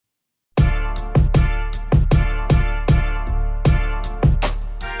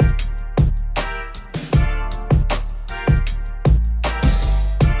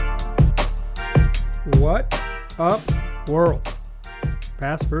up, world?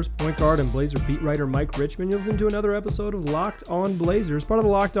 Past first point guard and Blazer beat writer Mike Richmond. You'll listen to another episode of Locked On Blazers, part of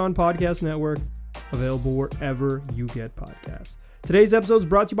the Locked On Podcast Network, available wherever you get podcasts. Today's episode is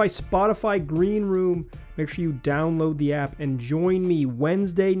brought to you by Spotify Green Room. Make sure you download the app and join me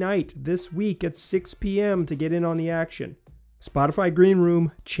Wednesday night this week at 6 p.m. to get in on the action. Spotify Green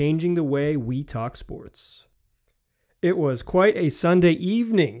Room, changing the way we talk sports. It was quite a Sunday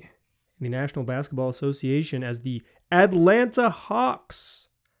evening in the National Basketball Association as the Atlanta Hawks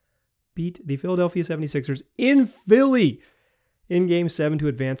beat the Philadelphia 76ers in Philly in Game 7 to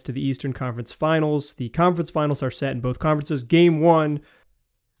advance to the Eastern Conference Finals. The conference finals are set in both conferences. Game 1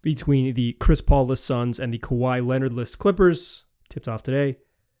 between the Chris Paul-less Suns and the Kawhi Leonard-less Clippers tipped off today.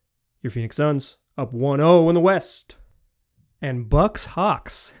 Your Phoenix Suns up 1-0 in the West. And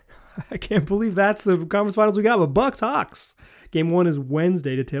Bucks-Hawks. I can't believe that's the conference finals we got, but Bucks-Hawks. Game 1 is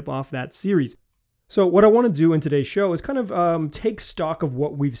Wednesday to tip off that series. So what I want to do in today's show is kind of take stock of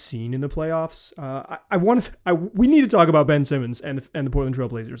what we've seen in the playoffs. We need to talk about Ben Simmons and the Portland Trail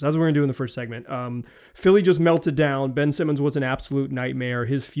Blazers. That's what we're going to do in the first segment. Philly just melted down. Ben Simmons was an absolute nightmare.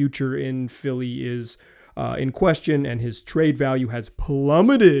 His future in Philly is in question, and his trade value has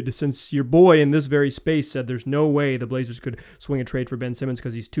plummeted since your boy in this very space said there's no way the Blazers could swing a trade for Ben Simmons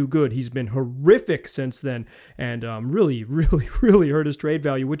because he's too good. He's been horrific since then and really hurt his trade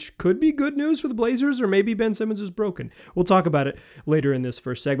value, which could be good news for the Blazers, or maybe Ben Simmons is broken. We'll talk about it later in this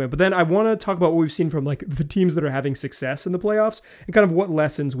first segment. But then I want to talk about what we've seen from like the teams that are having success in the playoffs and kind of what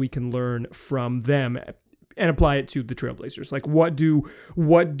lessons we can learn from them and apply it to the Trailblazers. Like what do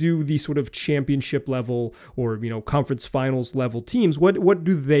the sort of championship level or, conference finals level teams, what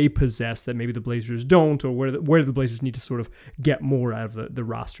do they possess that maybe the Blazers don't, or where do the Blazers need to sort of get more out of the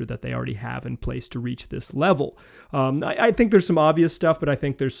roster that they already have in place to reach this level? I think there's some obvious stuff, but I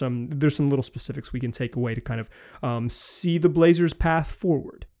think there's some little specifics we can take away to kind of see the Blazers' path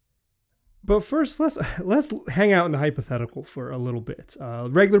forward. But first, let's hang out in the hypothetical for a little bit.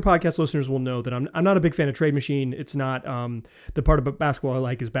 Regular podcast listeners will know that I'm not a big fan of Trade Machine. It's not the part of basketball I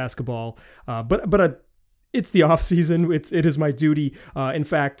like is basketball. But it's the off season. It is my duty. In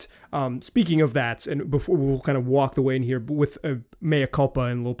fact, speaking of that, and before we'll kind of walk the way in here with a mea culpa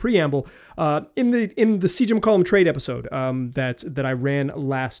and a little preamble, in the CJ McCollum trade episode that I ran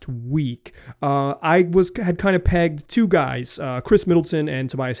last week, I had kind of pegged two guys, Chris Middleton and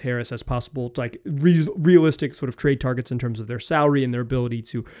Tobias Harris, as possible like realistic sort of trade targets in terms of their salary and their ability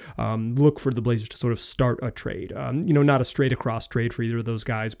to look for the Blazers to sort of start a trade. Not a straight across trade for either of those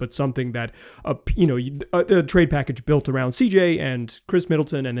guys, but something that a trade package built around CJ and Chris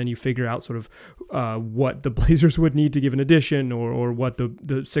Middleton, and then you figure out sort of what the Blazers would need to give an addition, or what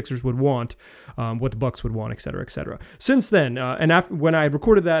the Sixers would want, what the Bucks would want, et cetera, et cetera. Since then, and after when I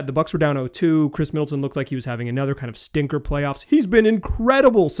recorded that, the Bucks were down 0-2. Chris Middleton looked like he was having another kind of stinker playoffs. He's been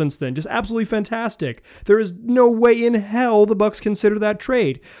incredible since then, just absolutely fantastic. There is no way in hell the Bucks consider that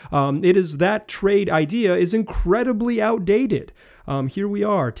trade. That trade idea is incredibly outdated. Here we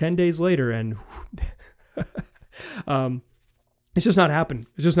are 10 days later, and it's just not happening.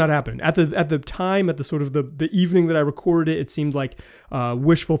 It's just not happening. At the time, at the sort of the evening that I recorded it seemed like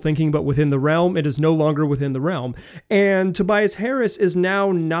wishful thinking, but within the realm. It is no longer within the realm. And Tobias Harris is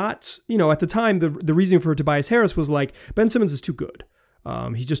now not, at the time, the reason for Tobias Harris was like, Ben Simmons is too good.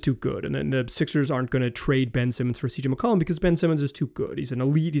 He's just too good. And then the Sixers aren't going to trade Ben Simmons for CJ McCollum because Ben Simmons is too good. He's an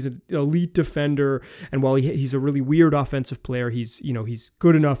elite defender. And while he's a really weird offensive player, he's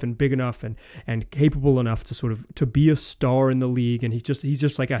good enough and big enough and capable enough to sort of to be a star in the league. And he's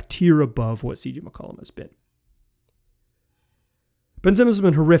just like a tier above what CJ McCollum has been. Ben Simmons has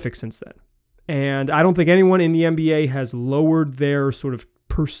been horrific since then. And I don't think anyone in the NBA has lowered their sort of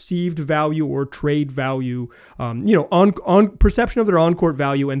perceived value or trade value, on perception of their on-court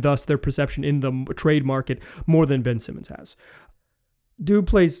value, and thus their perception in the trade market more than Ben Simmons has. Dude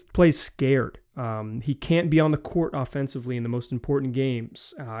plays scared. He can't be on the court offensively in the most important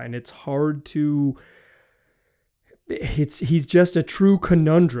games, and it's hard to. He's just a true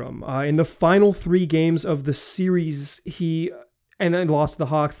conundrum. In the final 3 games of the series, and then lost to the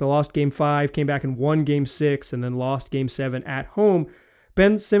Hawks. They lost Game 5, came back and won Game 6, and then lost Game 7 at home.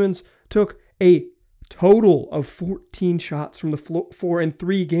 Ben Simmons took a total of 14 shots from the floor in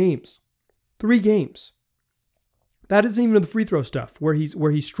 3 games. 3 games. That isn't even the free throw stuff where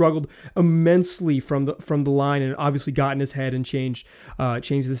he struggled immensely from the line and obviously got in his head and changed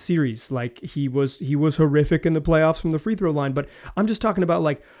the series. Like he was horrific in the playoffs from the free throw line, but I'm just talking about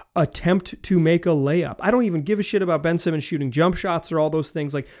like attempt to make a layup. I don't even give a shit about Ben Simmons shooting jump shots or all those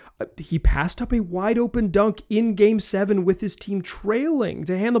things. Like he passed up a wide open dunk in Game 7 with his team trailing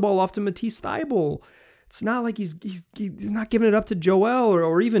to hand the ball off to Matisse Thybulle. It's not like he's not giving it up to Joel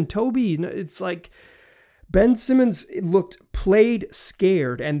or even Toby. It's like Ben Simmons played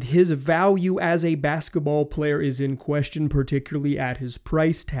scared, and his value as a basketball player is in question, particularly at his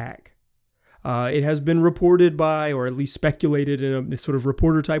price tag. It has been reported by, or at least speculated in a sort of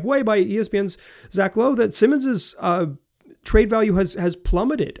reporter type way by ESPN's Zach Lowe, that Simmons's trade value has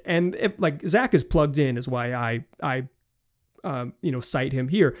plummeted. And if, like, Zach is plugged in is why I cite him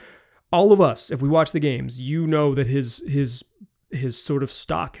here. All of us, if we watch the games, that his sort of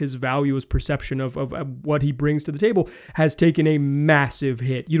stock, his value, his perception of what he brings to the table has taken a massive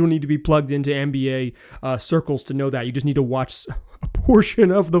hit. You don't need to be plugged into NBA circles to know that. You just need to watch a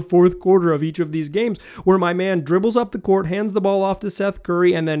portion of the fourth quarter of each of these games where my man dribbles up the court, hands the ball off to Seth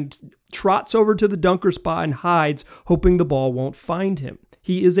Curry, and then trots over to the dunker spot and hides, hoping the ball won't find him.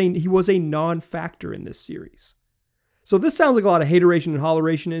 He was a non-factor in this series. So this sounds like a lot of hateration and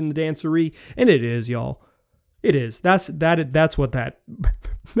holleration in the dancery, and it is, y'all. It is. That's what that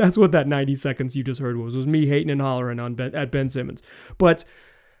 90 seconds you just heard was me hating and hollering at Ben Simmons. But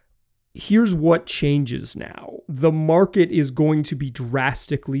here's what changes now. The market is going to be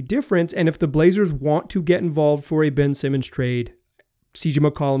drastically different, and if the Blazers want to get involved for a Ben Simmons trade, CJ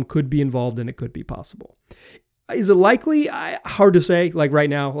McCollum could be involved, and it could be possible. Is it likely? Hard to say. Like right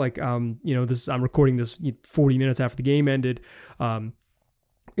now, I'm recording this 40 minutes after the game ended.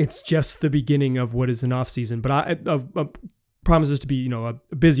 It's just the beginning of what is an off season, but I promises to be,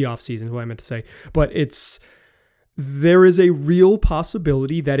 a busy off season is what I meant to say. But there is a real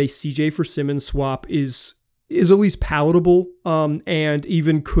possibility that a CJ for Simmons swap is at least palatable, and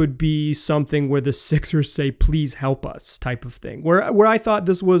even could be something where the Sixers say, please help us type of thing. Where I thought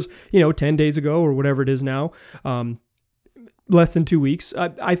this was, 10 days ago or whatever it is now, less than 2 weeks,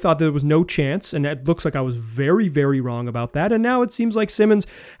 I thought there was no chance, and it looks like I was very, very wrong about that. And now it seems like Simmons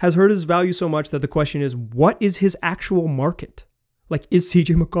has hurt his value so much that the question is, what is his actual market? Like, is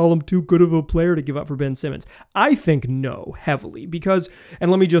CJ McCollum too good of a player to give up for Ben Simmons? I think no, heavily, because,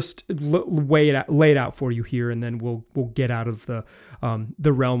 and let me just lay it out for you here, and then we'll get out of the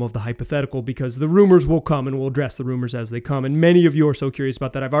realm of the hypothetical, because the rumors will come, and we'll address the rumors as they come. And many of you are so curious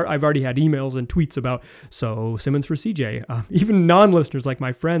about that. I've already had emails and tweets about, so Simmons for CJ. Even non-listeners like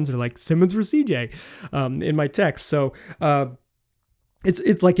my friends are like, Simmons for CJ in my text. So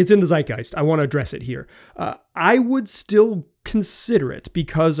it's like it's in the zeitgeist. I want to address it here. I would still consider it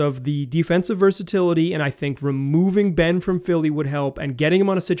because of the defensive versatility, and I think removing Ben from Philly would help, and getting him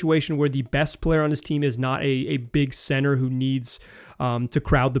on a situation where the best player on his team is not a big center who needs to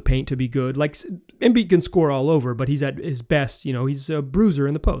crowd the paint to be good. Like, Embiid can score all over, but he's at his best, he's a bruiser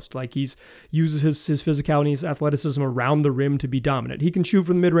in the post. Like, he's uses his physicality, his athleticism around the rim to be dominant. He can shoot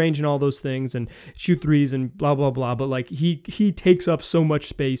from the mid-range and all those things and shoot threes and blah, blah, blah, but like he takes up so much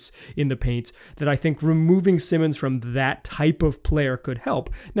space in the paint that I think removing Simmons from that type of player could help.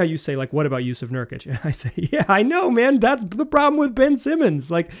 Now you say, like, what about Jusuf Nurkic? And I say, yeah, I know, man. That's the problem with Ben Simmons.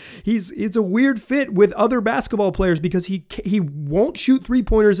 Like, it's a weird fit with other basketball players because he won't shoot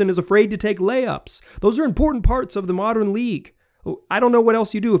three-pointers and is afraid to take layups. Those are important parts of the modern league. I don't know what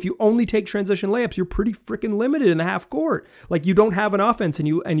else you do. If you only take transition layups, you're pretty freaking limited in the half court. Like, you don't have an offense and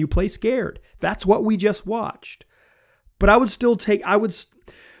you play scared. That's what we just watched. But I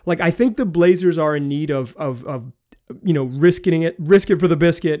think the Blazers are in need of risk it for the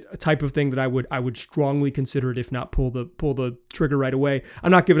biscuit type of thing that I would strongly consider it, if not pull the trigger right away.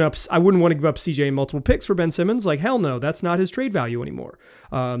 I'm not giving up. I wouldn't want to give up CJ and multiple picks for Ben Simmons. Like, hell no, that's not his trade value anymore.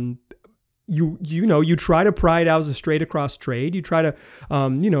 You try to pry it out as a straight across trade. You try to,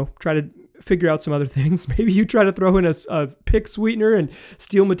 try to figure out some other things. Maybe you try to throw in a pick sweetener and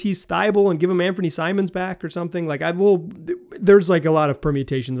steal Matisse Thybulle and give him Anthony Simons back or something. Like, there's like a lot of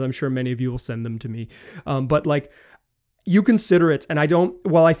permutations. I'm sure many of you will send them to me. But like, you consider it, and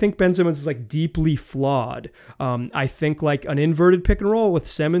I think Ben Simmons is like deeply flawed. I think like an inverted pick and roll with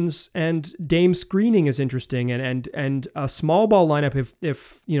Simmons and Dame screening is interesting, and a small ball lineup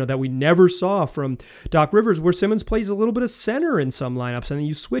if that we never saw from Doc Rivers, where Simmons plays a little bit of center in some lineups, and then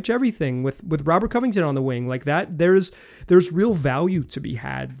you switch everything with Robert Covington on the wing like that. There's real value to be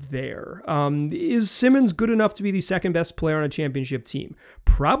had there. Is Simmons good enough to be the second best player on a championship team?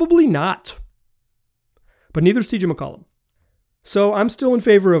 Probably not. But neither is CJ McCollum. So I'm still in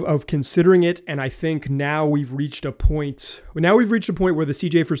favor of considering it, and I think now we've reached a point where the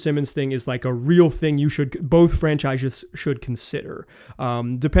CJ for Simmons thing is like a real thing both franchises should consider.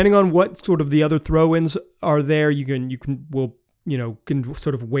 Depending on what sort of the other throw-ins are there, you can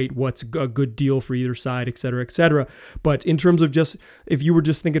sort of weight what's a good deal for either side, et cetera, et cetera. But in terms of just, if you were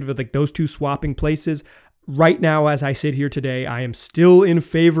just thinking of it like those two swapping places, Right now, as I sit here today, I am still in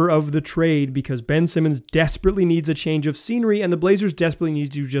favor of the trade because Ben Simmons desperately needs a change of scenery and the Blazers desperately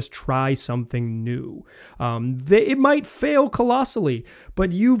need to just try something new. It might fail colossally,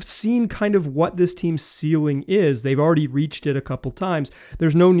 but you've seen kind of what this team's ceiling is. They've already reached it a couple times.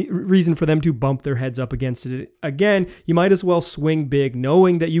 There's no reason for them to bump their heads up against it again. You might as well swing big,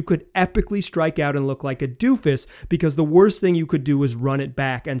 knowing that you could epically strike out and look like a doofus, because the worst thing you could do is run it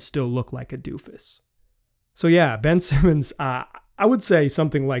back and still look like a doofus. So yeah, Ben Simmons, I would say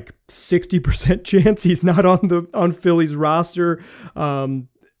something like 60% chance he's not on Philly's roster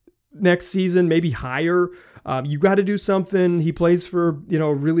next season, maybe higher. You got to do something. He plays for,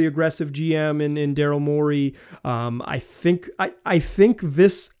 a really aggressive GM in Daryl Morey. I think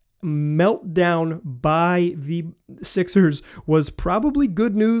this meltdown by the Sixers was probably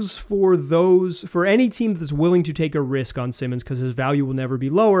good news for any team that's willing to take a risk on Simmons, because his value will never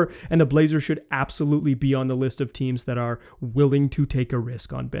be lower, and the Blazers should absolutely be on the list of teams that are willing to take a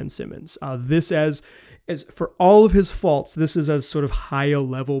risk on Ben Simmons. This as for all of his faults, this is as sort of high a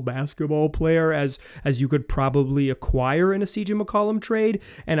level basketball player as you could probably acquire in a CJ McCollum trade.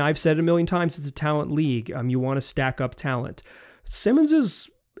 And I've said it a million times, it's a talent league. You want to stack up talent. Simmons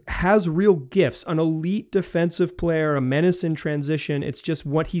has real gifts, an elite defensive player, a menace in transition. It's just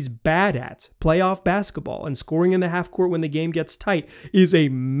what he's bad at. Playoff basketball and scoring in the half court when the game gets tight is a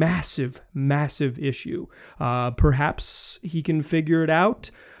massive, massive issue. Perhaps he can figure it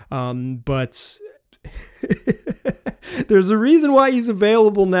out, but there's a reason why he's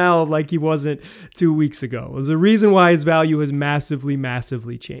available now like he wasn't 2 weeks ago. There's a reason why his value has massively,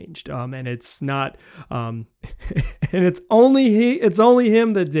 massively changed. And it's not, and it's only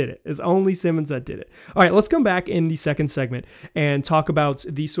him that did it. It's only Simmons that did it. All right, let's come back in the second segment and talk about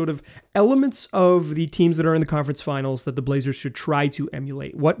the sort of elements of the teams that are in the conference finals that the Blazers should try to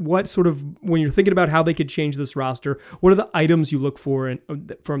emulate. What sort of, when you're thinking about how they could change this roster, what are the items you look for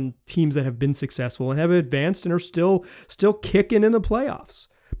from teams that have been successful and have advanced and are still kicking in the playoffs?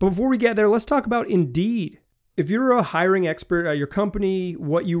 But before we get there, let's talk about Indeed. If you're a hiring expert at your company,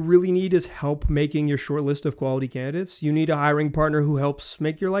 what you really need is help making your short list of quality candidates. You need a hiring partner who helps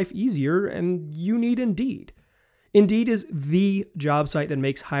make your life easier, and you need Indeed. Indeed is the job site that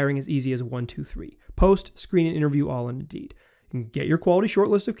makes hiring as easy as 1, 2, 3. Post, screen, and interview all on Indeed. You can get your quality short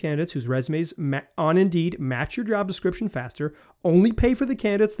list of candidates whose resumes on Indeed match your job description faster, only pay for the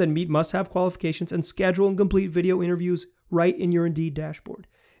candidates that meet must-have qualifications, and schedule and complete video interviews right in your Indeed dashboard.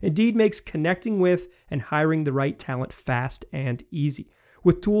 Indeed makes connecting with and hiring the right talent fast and easy.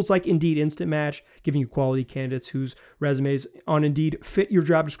 With tools like Indeed Instant Match, giving you quality candidates whose resumes on Indeed fit your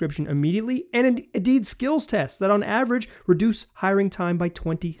job description immediately, and Indeed skills tests that on average reduce hiring time by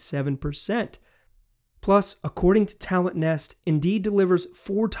 27%. Plus, according to Talent Nest, Indeed delivers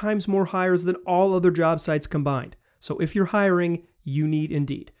 4 times more hires than all other job sites combined. So if you're hiring, you need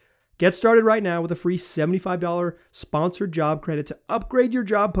Indeed. Get started right now with a free $75 sponsored job credit to upgrade your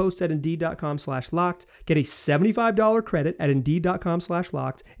job post at Indeed.com/locked. Get a $75 credit at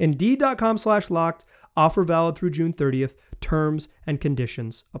Indeed.com/locked. Indeed.com/locked. Offer valid through June 30th. Terms and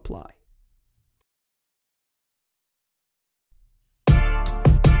conditions apply.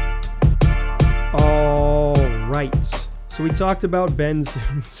 All right. So we talked about Ben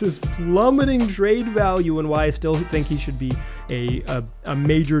Simmons' plummeting trade value and why I still think he should be a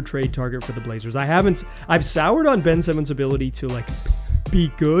major trade target for the Blazers. I've soured on Ben Simmons' ability to be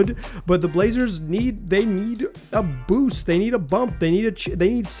good, but the Blazers need a boost. They need a bump. They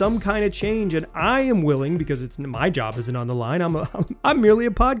need some kind of change, and I am willing, because my job isn't on the line. I'm merely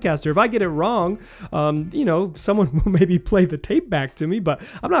a podcaster. If I get it wrong, someone will maybe play the tape back to me, but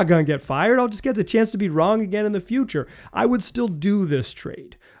I'm not going to get fired. I'll just get the chance to be wrong again in the future. I would still do this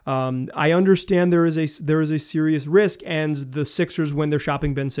trade. I understand there is a serious risk, and the Sixers, when they're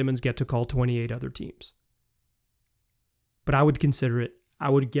shopping Ben Simmons, get to call 28 other teams. But I would consider it. I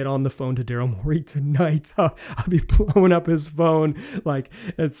would get on the phone to Daryl Morey tonight. I'll be blowing up his phone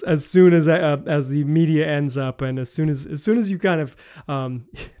as soon as the media ends up, and as soon as you kind of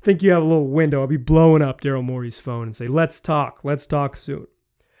think you have a little window, I'll be blowing up Daryl Morey's phone and say, "Let's talk soon."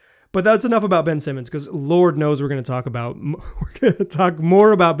 But that's enough about Ben Simmons, because Lord knows we're going to talk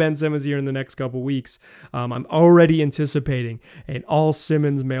more about Ben Simmons here in the next couple weeks. I'm already anticipating an all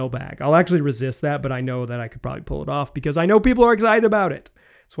Simmons mailbag. I'll actually resist that, but I know that I could probably pull it off because I know people are excited about it.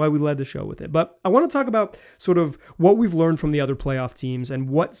 That's why we led the show with it. But I want to talk about sort of what we've learned from the other playoff teams and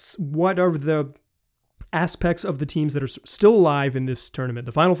what are the aspects of the teams that are still alive in this tournament,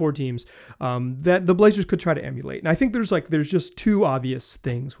 the Final Four teams, that the Blazers could try to emulate. And I think there's just 2 obvious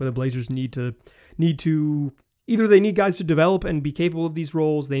things where the Blazers need to either they need guys to develop and be capable of these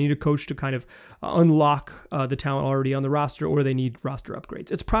roles, they need a coach to kind of unlock the talent already on the roster, or they need roster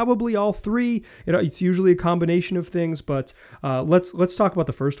upgrades. It's probably all three. It's usually a combination of things, but let's talk about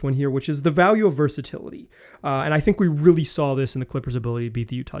the first one here, which is the value of versatility. And I think we really saw this in the Clippers' ability to beat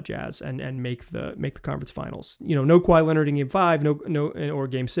the Utah Jazz and make the conference finals. No Kawhi Leonard in Game 5, or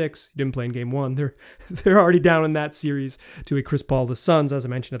Game 6. He didn't play in Game 1. They're already down in that series to a Chris Paul-less Suns, as I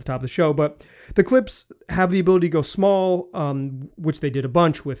mentioned at the top of the show. But the Clips have the ability to go small, which they did a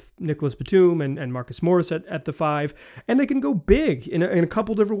bunch with Nicholas Batum and Marcus Morris at the 5, and they can go big in a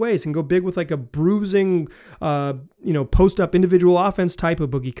couple different ways. And go big with like a bruising, post-up individual offense type of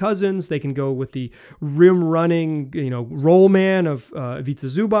Boogie Cousins. They can go with the rim running, roll man of Ivica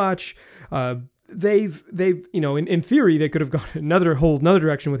Zubac. They've in theory they could have gone another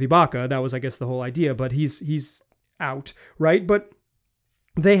direction with Ibaka. That was, I guess, the whole idea, but he's out, right? But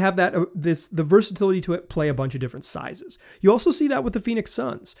they have the versatility to play a bunch of different sizes. You also see that with the Phoenix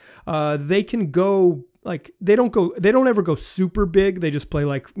Suns. They can go they don't ever go super big. They just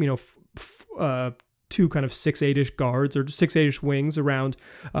play two kind of 6'8" guards or 6'8" wings around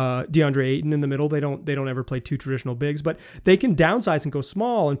DeAndre Ayton in the middle. They don't ever play two traditional bigs, but they can downsize and go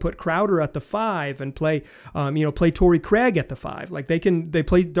small and put Crowder at the 5 and play Torrey Craig at the 5. Like they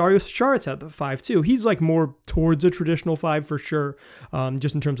play Dario Saric at the 5 too. He's like more towards a traditional 5 for sure,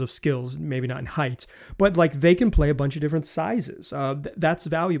 just in terms of skills, maybe not in height, but like they can play a bunch of different sizes. That's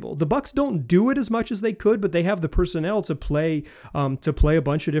valuable. The Bucks don't do it as much as they could, but they have the personnel to play a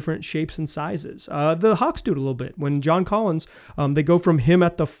bunch of different shapes and sizes. The Hawks do it a little bit. When John Collins, they go from him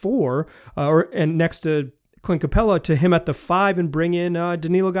at the 4 and next to Clint Capella to him at the 5 and bring in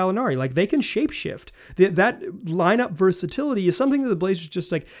Danilo Gallinari. Like they can shapeshift. That lineup versatility is something that the Blazers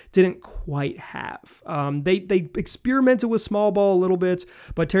just didn't quite have. They experimented with small ball a little bit,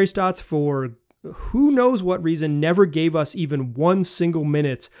 but Terry Stotts, for who knows what reason, never gave us even one single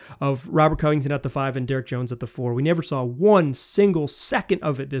minute of Robert Covington at the 5 and Derek Jones at the 4. We never saw one single second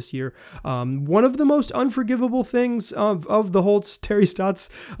of it this year. One of the most unforgivable things of the whole Terry Stotts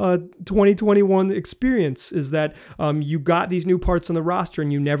 2021 experience is that you got these new parts on the roster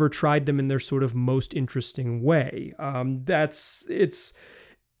and you never tried them in their sort of most interesting way.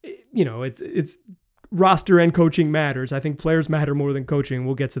 It's roster and coaching matters. I think players matter more than coaching.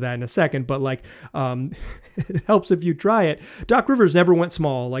 We'll get to that in a second, but it helps if you try it. Doc Rivers never went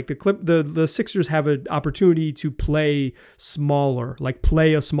small. Like the Sixers have an opportunity to play smaller, like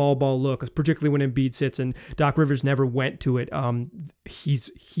play a small ball look, particularly when Embiid sits, and Doc Rivers never went to it.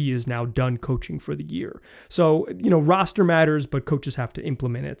 He is now done coaching for the year. So, roster matters, but coaches have to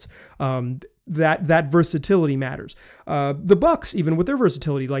implement it. That versatility matters. The Bucks, even with their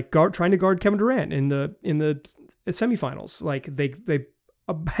versatility, trying to guard Kevin Durant in the semifinals, they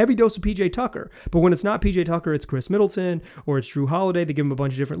a heavy dose of PJ Tucker. But when it's not PJ Tucker, it's Chris Middleton or it's Drew Holiday. They give him a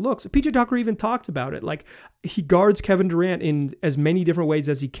bunch of different looks. PJ Tucker even talked about it. He guards Kevin Durant in as many different ways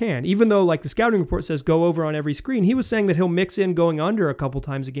as he can. Even though the scouting report says go over on every screen, he was saying that he'll mix in going under a couple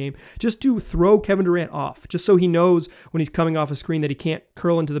times a game just to throw Kevin Durant off, just so he knows when he's coming off a screen that he can't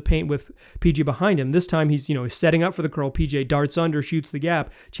curl into the paint with PJ behind him. This time he's setting up for the curl. PJ darts under, shoots the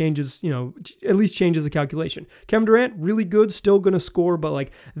gap, changes, at least changes the calculation. Kevin Durant, really good, still going to score, but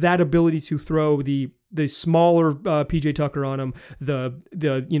that ability to throw the smaller PJ Tucker on him,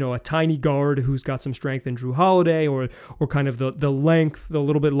 a tiny guard who's got some strength in Drew Holiday, or kind of the length, the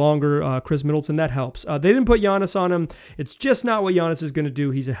little bit longer Chris Middleton, that helps. They didn't put Giannis on him. It's just not what Giannis is going to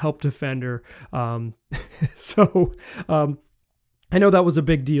do. He's a help defender. I know that was a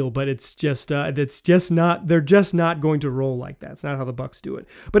big deal, but it's just not, they're just not going to roll like that. It's not how the Bucks do it.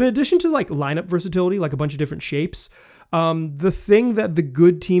 But in addition to lineup versatility, a bunch of different shapes, the thing that the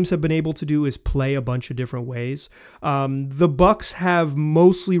good teams have been able to do is play a bunch of different ways. The Bucks have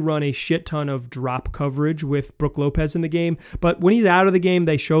mostly run a shit ton of drop coverage with Brook Lopez in the game, but when he's out of the game,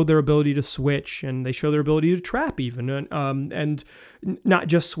 they show their ability to switch and they show their ability to trap even, and not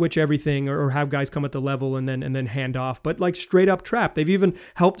just switch everything or have guys come at the level and then hand off, but straight up trap. They've even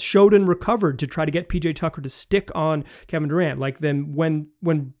helped Shoden recover to try to get PJ Tucker to stick on Kevin Durant. Then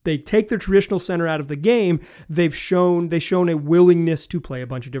when they take their traditional center out of the game, they've shown a willingness to play a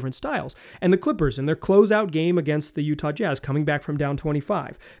bunch of different styles. And the Clippers, in their closeout game against the Utah Jazz, coming back from down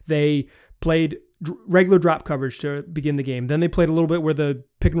 25, they played regular drop coverage to begin the game. Then they played a little bit where the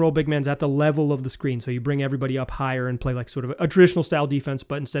pick and roll big man's at the level of the screen. So you bring everybody up higher and play sort of a traditional style defense,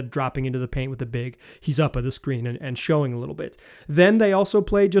 but instead of dropping into the paint with the big, he's up at the screen and showing a little bit. Then they also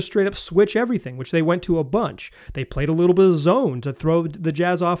played just straight up switch everything, which they went to a bunch. They played a little bit of zone to throw the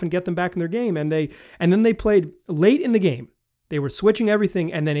Jazz off and get them back in their game. And then they played late in the game. They were switching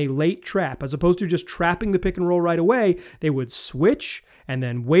everything and then a late trap. As opposed to just trapping the pick and roll right away, they would switch and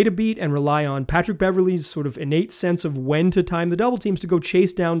then wait a beat and rely on Patrick Beverley's sort of innate sense of when to time the double teams to go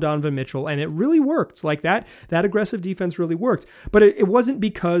chase down Donovan Mitchell. And it really worked. Like that aggressive defense really worked. But it wasn't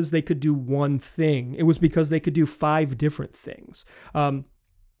because they could do one thing. It was because they could do 5 different things.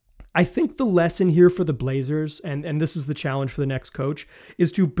 I think the lesson here for the Blazers, and this is the challenge for the next coach,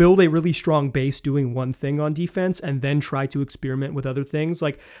 is to build a really strong base doing one thing on defense and then try to experiment with other things.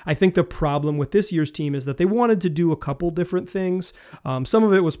 Like, I think the problem with this year's team is that they wanted to do a couple different things. Some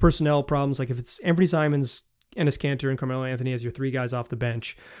of it was personnel problems. Like if it's Anthony Simons, Enes Kanter, and Carmelo Anthony as your 3 guys off the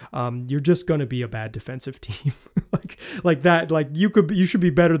bench, you're just going to be a bad defensive team. like that. Like you should be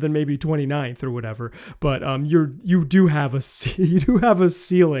better than maybe 29th or whatever. But you do have a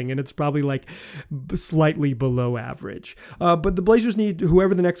ceiling, and it's probably like slightly below average. But the Blazers need,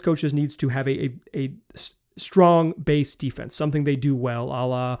 whoever the next coach is, needs to have a strong base defense, something they do well, a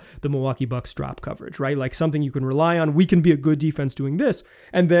la the Milwaukee Bucks drop coverage, right? Like something you can rely on. We can be a good defense doing this,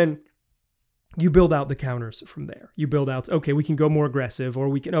 and then you build out the counters from there. You build out, okay, we can go more aggressive, or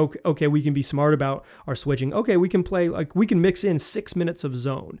we can, okay, we can be smart about our switching. Okay, we can play, like we can mix in 6 minutes of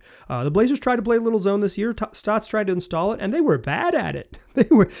zone. The Blazers tried to play a little zone this year. Stotts tried to install it, and they were bad at it.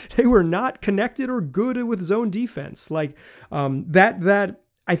 They were not connected or good with zone defense. Like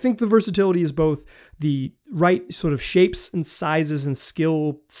I think the versatility is both the right sort of shapes and sizes and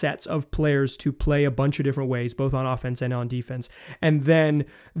skill sets of players to play a bunch of different ways, both on offense and on defense. And then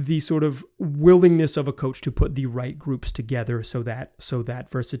the sort of willingness of a coach to put the right groups together so that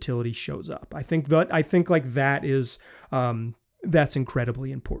versatility shows up. I think like that is, that's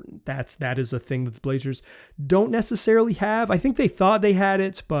incredibly important. That is a thing that the Blazers don't necessarily have. I think they thought they had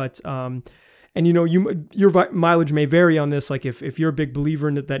it, but, and your mileage may vary on this. Like if you're a big believer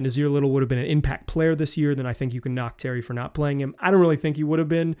in that Nasir Little would have been an impact player this year, then I think you can knock Terry for not playing him. I don't really think he would have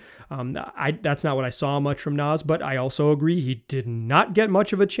been. That's not what I saw much from Nas, but I also agree he did not get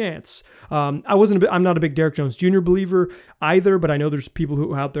much of a chance. I'm not a big Derek Jones Jr. believer either, but I know there's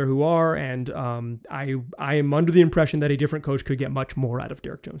people out there who are, and I am under the impression that a different coach could get much more out of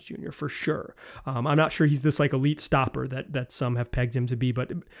Derek Jones Jr. for sure. I'm not sure he's this like elite stopper that some have pegged him to be,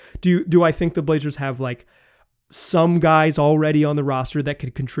 but do I think the Blazers have like some guys already on the roster that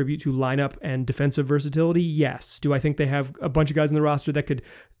could contribute to lineup and defensive versatility? Yes. Do I think they have a bunch of guys in the roster that could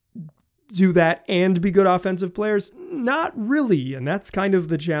do that and be good offensive players? Not really. And that's kind of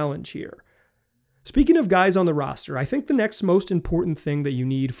the challenge here. Speaking of guys on the roster, I think the next most important thing that you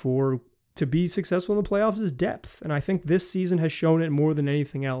need to be successful in the playoffs is depth. And I think this season has shown it more than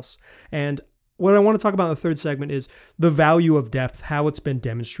anything else. And what I want to talk about in the third segment is the value of depth, how it's been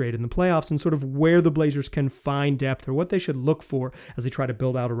demonstrated in the playoffs, and sort of where the Blazers can find depth, or what they should look for as they try to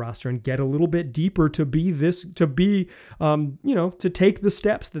build out a roster and get a little bit deeper to take the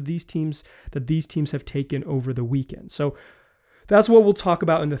steps that these teams have taken over the weekend. So that's what we'll talk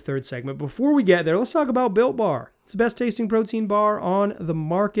about in the third segment. Before we get there, let's talk about Built Bar. It's the best tasting protein bar on the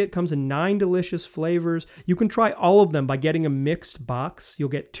market. Comes in 9 delicious flavors. You can try all of them by getting a mixed box. You'll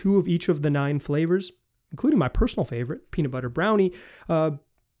get 2 of each of the 9 flavors, including my personal favorite, peanut butter brownie.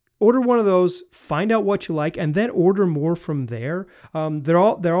 Order one of those, find out what you like, and then order more from there. They're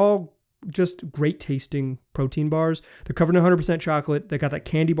all just great tasting protein bars. They're covered in 100% chocolate. They got that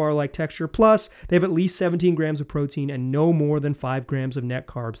candy bar like texture. Plus, they have at least 17 grams of protein and no more than 5 grams of net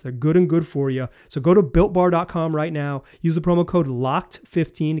carbs. They're good and good for you. So go to builtbar.com right now. Use the promo code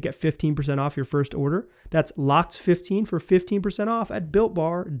LOCKED15 to get 15% off your first order. That's LOCKED15 for 15% off at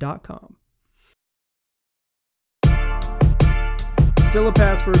builtbar.com. Still a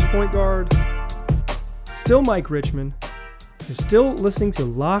pass first point guard. Still Mike Richman. You're still listening to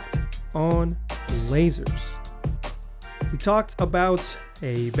Locked on Blazers. We talked about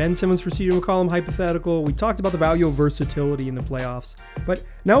a Ben Simmons for CJ McCollum hypothetical. We talked about the value of versatility in the playoffs. But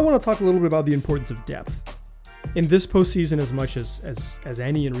now I want to talk a little bit about the importance of depth. In this postseason, as much as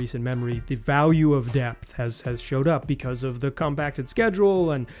any in recent memory, the value of depth has showed up because of the compacted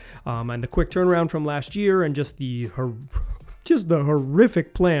schedule and the quick turnaround from last year, and just the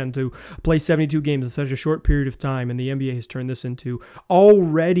horrific plan to play 72 games in such a short period of time. And the NBA has turned this into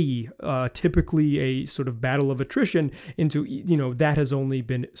already typically a sort of battle of attrition into, that has only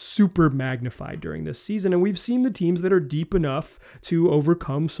been super magnified during this season. And we've seen the teams that are deep enough to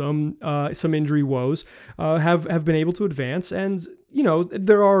overcome some injury woes have been able to advance. And,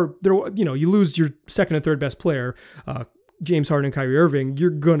 you lose your second and third best player, James Harden and Kyrie Irving, you're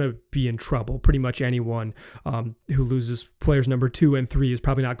going to be in trouble. Pretty much anyone who loses players number 2 and 3 is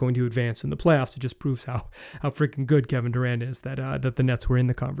probably not going to advance in the playoffs. It just proves how freaking good Kevin Durant is that the Nets were in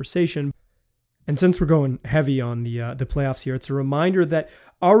the conversation. And since we're going heavy on the playoffs here, it's a reminder that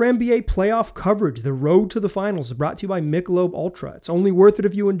our NBA playoff coverage, the road to the finals, is brought to you by Michelob Ultra. It's only worth it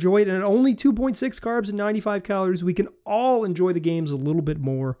if you enjoy it, and at only 2.6 carbs and 95 calories, we can all enjoy the games a little bit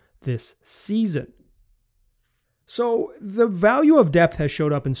more this season. So the value of depth has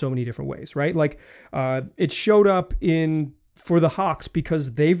showed up in so many different ways, right? Like it showed up for the Hawks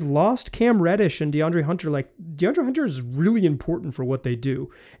because they've lost Cam Reddish and DeAndre Hunter. Like DeAndre Hunter is really important for what they do.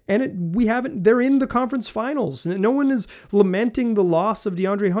 And they're in the conference finals. No one is lamenting the loss of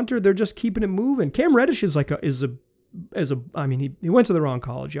DeAndre Hunter. They're just keeping it moving. Cam Reddish is I mean, he went to the wrong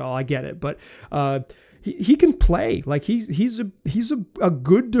college, y'all. I get it. But he can play. Like he's a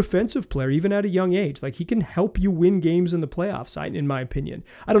good defensive player, even at a young age. Like he can help you win games in the playoffs, in my opinion.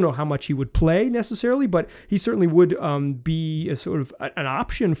 I don't know how much he would play necessarily, but he certainly would be a sort of an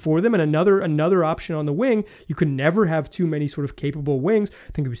option for them, and another option on the wing. You can never have too many sort of capable wings.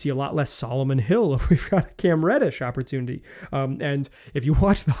 I think we see a lot less Solomon Hill if we've got a Cam Reddish opportunity. And if you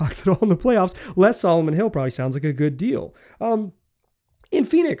watch the Hawks at all in the playoffs, less Solomon Hill probably sounds like a good deal. In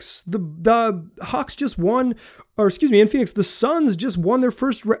Phoenix, the Hawks just won, in Phoenix, the Suns just won their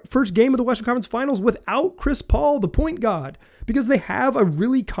first game of the Western Conference Finals without Chris Paul, the point guard, because they have a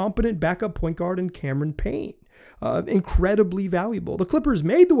really competent backup point guard in Cameron Payne. Incredibly valuable. The Clippers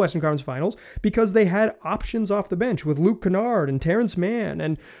made the Western Conference Finals because they had options off the bench with Luke Kennard and Terrence Mann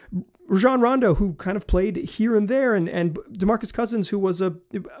and Rajon Rondo, who kind of played here and there, and DeMarcus Cousins, who was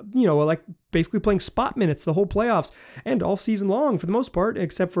like basically playing spot minutes the whole playoffs and all season long for the most part,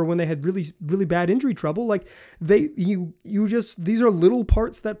 except for when they had really, really bad injury trouble. Like these are little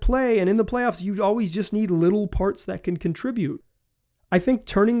parts that play, and in the playoffs, you always just need little parts that can contribute. I think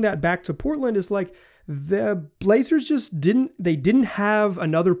turning that back to Portland is like, the Blazers just didn't have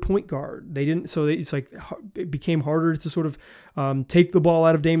another point guard. It became harder to sort of take the ball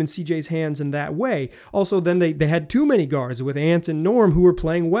out of Dame and CJ's hands in that way. Also, then they had too many guards with Ant and Norm who were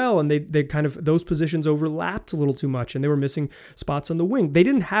playing well, and they kind of, those positions overlapped a little too much, and they were missing spots on the wing. They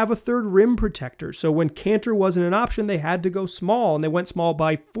didn't have a third rim protector, so when Cantor wasn't an option, they had to go small, and they went small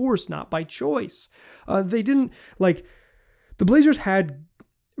by force, not by choice. The Blazers had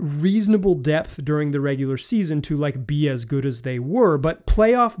reasonable depth during the regular season to be as good as they were, but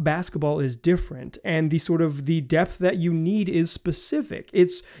playoff basketball is different, and the depth that you need is specific.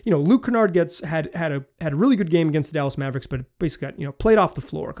 It's, Luke Kennard had a really good game against the Dallas Mavericks, but basically got, played off the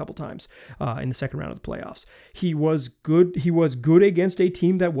floor a couple times in the second round of the playoffs. He was good against a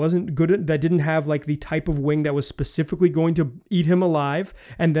team that wasn't good, that didn't have the type of wing that was specifically going to eat him alive.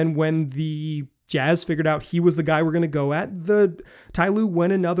 And then when the Jazz figured out he was the guy we're going to go at, the Ty Lue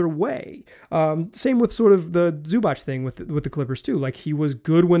went another way. Same with sort of the Zubac thing with the Clippers too. He was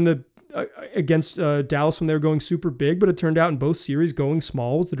good when against Dallas when they were going super big, but it turned out in both series going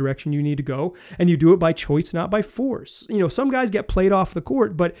small was the direction you need to go, and you do it by choice, not by force. Some guys get played off the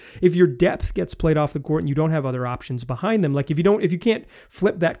court, but if your depth gets played off the court and you don't have other options behind them, if you can't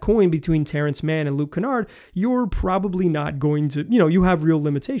flip that coin between Terrence Mann and Luke Kennard, you're probably not going to, you have real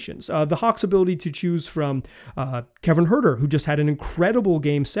limitations. The Hawks' ability to choose from Kevin Huerter, who just had an incredible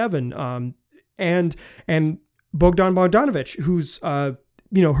Game 7, and Bogdan Bogdanovic, who's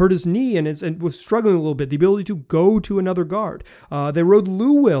hurt his knee and was struggling a little bit. The ability to go to another guard. They rode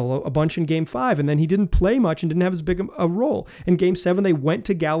Lou Will a bunch in Game 5, and then he didn't play much and didn't have as big a role. In Game 7, they went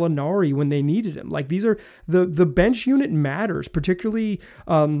to Gallinari when they needed him. These are the bench unit matters, particularly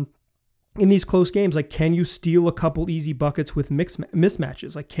in these close games. Can you steal a couple easy buckets with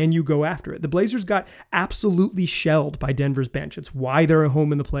mismatches? Can you go after it? The Blazers got absolutely shelled by Denver's bench. It's why they're at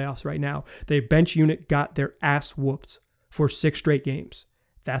home in the playoffs right now. The bench unit got their ass whooped for 6 straight games.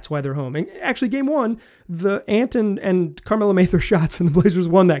 That's why they're home. And actually, Game 1, the Ant and Carmelo made their shots, and the Blazers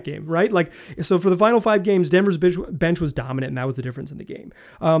won that game, right? So for the final 5 games, Denver's bench was dominant, and that was the difference in the game.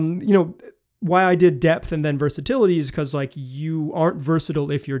 Why I did depth and then versatility is because you aren't versatile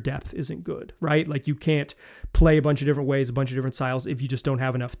if your depth isn't good, right? You can't play a bunch of different ways, a bunch of different styles if you just don't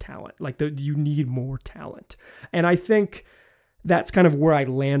have enough talent. You need more talent. And I think that's kind of where I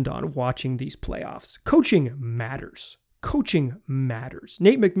land on watching these playoffs. Coaching matters. Coaching matters.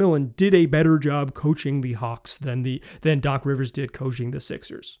 Nate McMillan did a better job coaching the Hawks than Doc Rivers did coaching the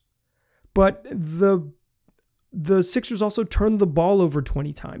Sixers. But the Sixers also turned the ball over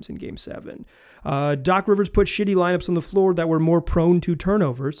 20 times in Game 7. Doc Rivers put shitty lineups on the floor that were more prone to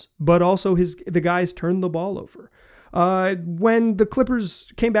turnovers, but also the guys turned the ball over. When the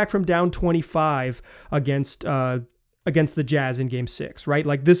Clippers came back from down 25 against the Jazz in Game 6,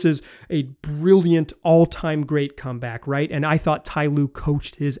 right? This is a brilliant all-time great comeback, right? And I thought Ty Lue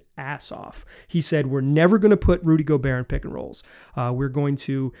coached his ass off. He said, we're never going to put Rudy Gobert in pick and rolls. We're going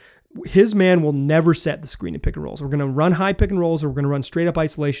to his man will never set the screen and pick and rolls. We're going to run high pick and rolls, or we're going to run straight up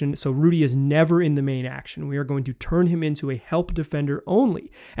isolation. So Rudy is never in the main action. We are going to turn him into a help defender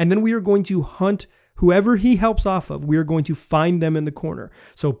only. And then we are going to hunt whoever he helps off of. We are going to find them in the corner.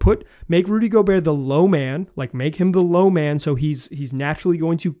 So make Rudy Gobert the low man, like make him the low man. So he's naturally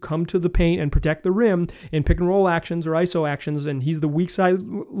going to come to the paint and protect the rim in pick and roll actions or ISO actions. And he's the weak side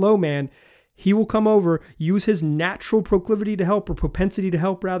low man. He will come over, use his natural proclivity to help, or propensity to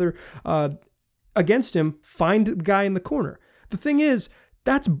help rather, against him, find the guy in the corner. The thing is,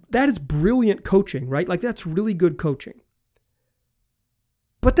 that is brilliant coaching, right? Like, that's really good coaching.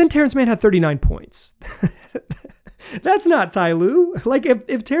 But then Terrence Mann had 39 points. That's not Ty Lue. Like,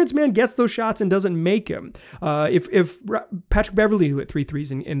 if Terrence Mann gets those shots and doesn't make them, if Patrick Beverley, who hit 3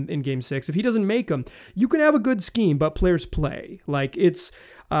 threes in Game 6, if he doesn't make them, you can have a good scheme, but players play. Like, it's...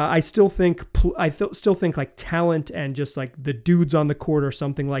 I still think like talent and just like the dudes on the court are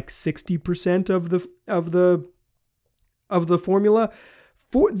something like 60% of the formula.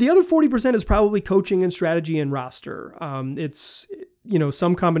 The other 40% is probably coaching and strategy and roster. It's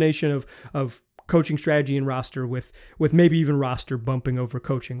some combination of coaching, strategy, and roster with maybe even roster bumping over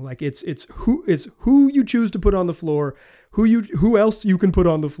coaching. Like it's who you choose to put on the floor, who else you can put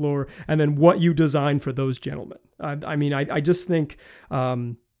on the floor, and then what you design for those gentlemen. I just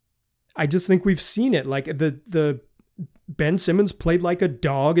think we've seen it. Like the Ben Simmons played like a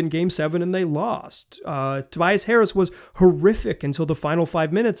dog in Game 7 and they lost. Tobias Harris was horrific until the final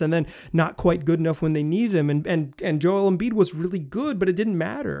 5 minutes and then not quite good enough when they needed him. And Joel Embiid was really good, but it didn't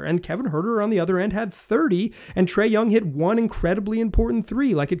matter. And Kevin Huerter on the other end had 30, and Trae Young hit one incredibly important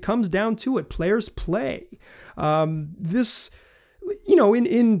 3. Like, it comes down to it. Players play. In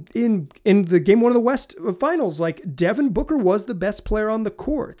the Game 1 of the West Finals, like, Devin Booker was the best player on the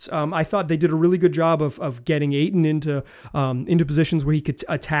court. I thought they did a really good job of getting Ayton into positions where he could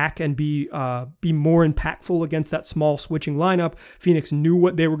attack and be more impactful against that small switching lineup. Phoenix knew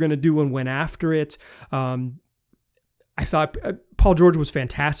what they were going to do and went after it. I thought Paul George was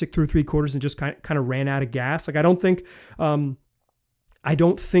fantastic through 3 quarters and just kind of ran out of gas. Like, I don't think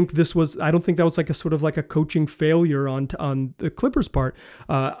that was like a sort of like a coaching failure on the Clippers' part.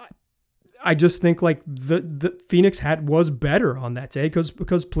 I just think like the Phoenix was better on that day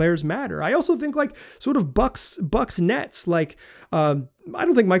because players matter. I also think like sort of Bucks Nets, like, I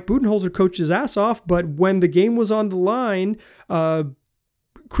don't think Mike Budenholzer coached his ass off, but when the game was on the line,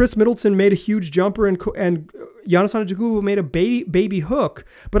 Chris Middleton made a huge jumper and Giannis Antetokounmpo made a baby hook.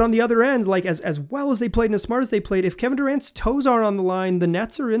 But on the other end, like as well as they played and as smart as they played, if Kevin Durant's toes aren't on the line, the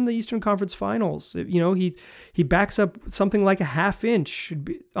Nets are in the Eastern Conference Finals. He backs up something like a half inch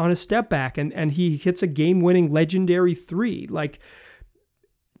on a step back and he hits a game-winning legendary 3. Like,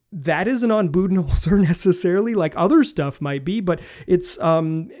 that isn't on Budenholzer necessarily. Like, other stuff might be, but it's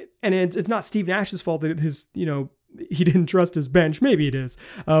it's not Steve Nash's fault that he didn't trust his bench. Maybe it is.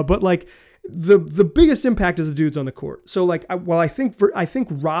 But like the biggest impact is the dudes on the court. So like, why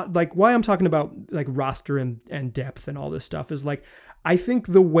I'm talking about like roster and depth and all this stuff is like, I think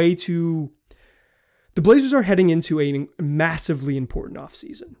the Blazers are heading into a massively important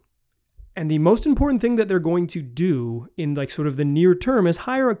offseason. And the most important thing that they're going to do in like sort of the near term is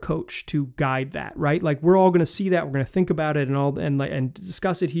hire a coach to guide that, right? Like, we're all going to see that, we're going to think about it and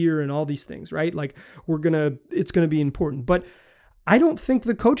discuss it here and all these things, right? Like, it's going to be important. But I don't think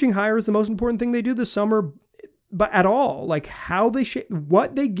the coaching hire is the most important thing they do this summer, but at all. Like, how they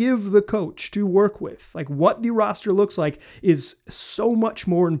what they give the coach to work with, like what the roster looks like, is so much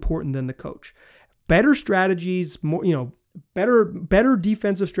more important than the coach. Better strategies, more, better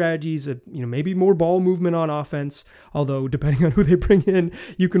defensive strategies, maybe more ball movement on offense, although depending on who they bring in,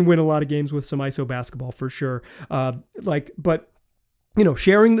 you can win a lot of games with some ISO basketball for sure. But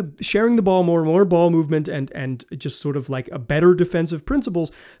sharing the ball more ball movement and just sort of like a better defensive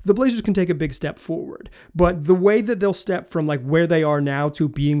principles, the Blazers can take a big step forward. But the way that they'll step from like where they are now to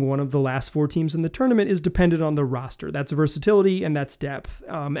being one of the last 4 teams in the tournament is dependent on the roster. That's versatility and that's depth,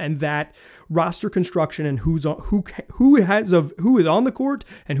 and that roster construction and who is on the court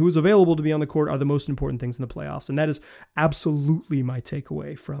and who is available to be on the court are the most important things in the playoffs. And that is absolutely my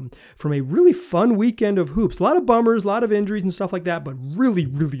takeaway from a really fun weekend of hoops. A lot of bummers, a lot of injuries and stuff like that, but really,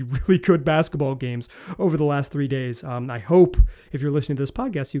 really, really good basketball games over the last 3 days. I hope if you're listening to this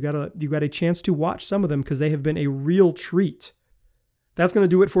podcast, you got a chance to watch some of them because they have been a real treat. That's going to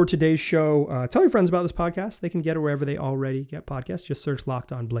do it for today's show. Tell your friends about this podcast. They can get it wherever they already get podcasts. Just search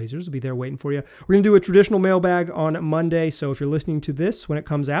Locked On Blazers. It'll be there waiting for you. We're going to do a traditional mailbag on Monday. So if you're listening to this when it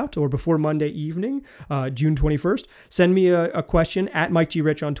comes out or before Monday evening, June 21st, send me a question at Mike G.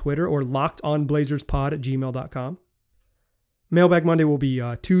 Rich on Twitter or lockedonblazerspod@gmail.com. Mailbag Monday will be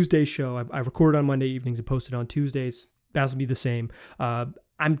Tuesday's show. I record on Monday evenings and post it on Tuesdays. That will be the same.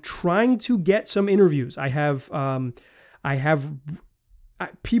 I'm trying to get some interviews.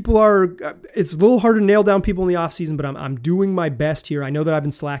 People are, it's a little hard to nail down people in the off season, but I'm doing my best here. I know that I've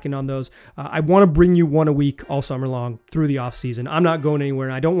been slacking on those. I want to bring you one a week all summer long through the off season. I'm not going anywhere,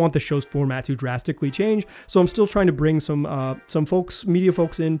 and I don't want the show's format to drastically change. So I'm still trying to bring some folks, media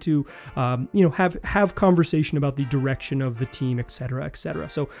folks in to, have conversation about the direction of the team, et cetera, et cetera.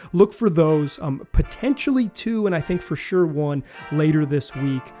 So look for those, potentially 2, and I think for sure 1 later this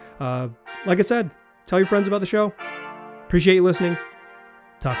week. Like I said, tell your friends about the show. Appreciate you listening.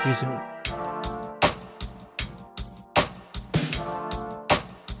 Talk to you soon.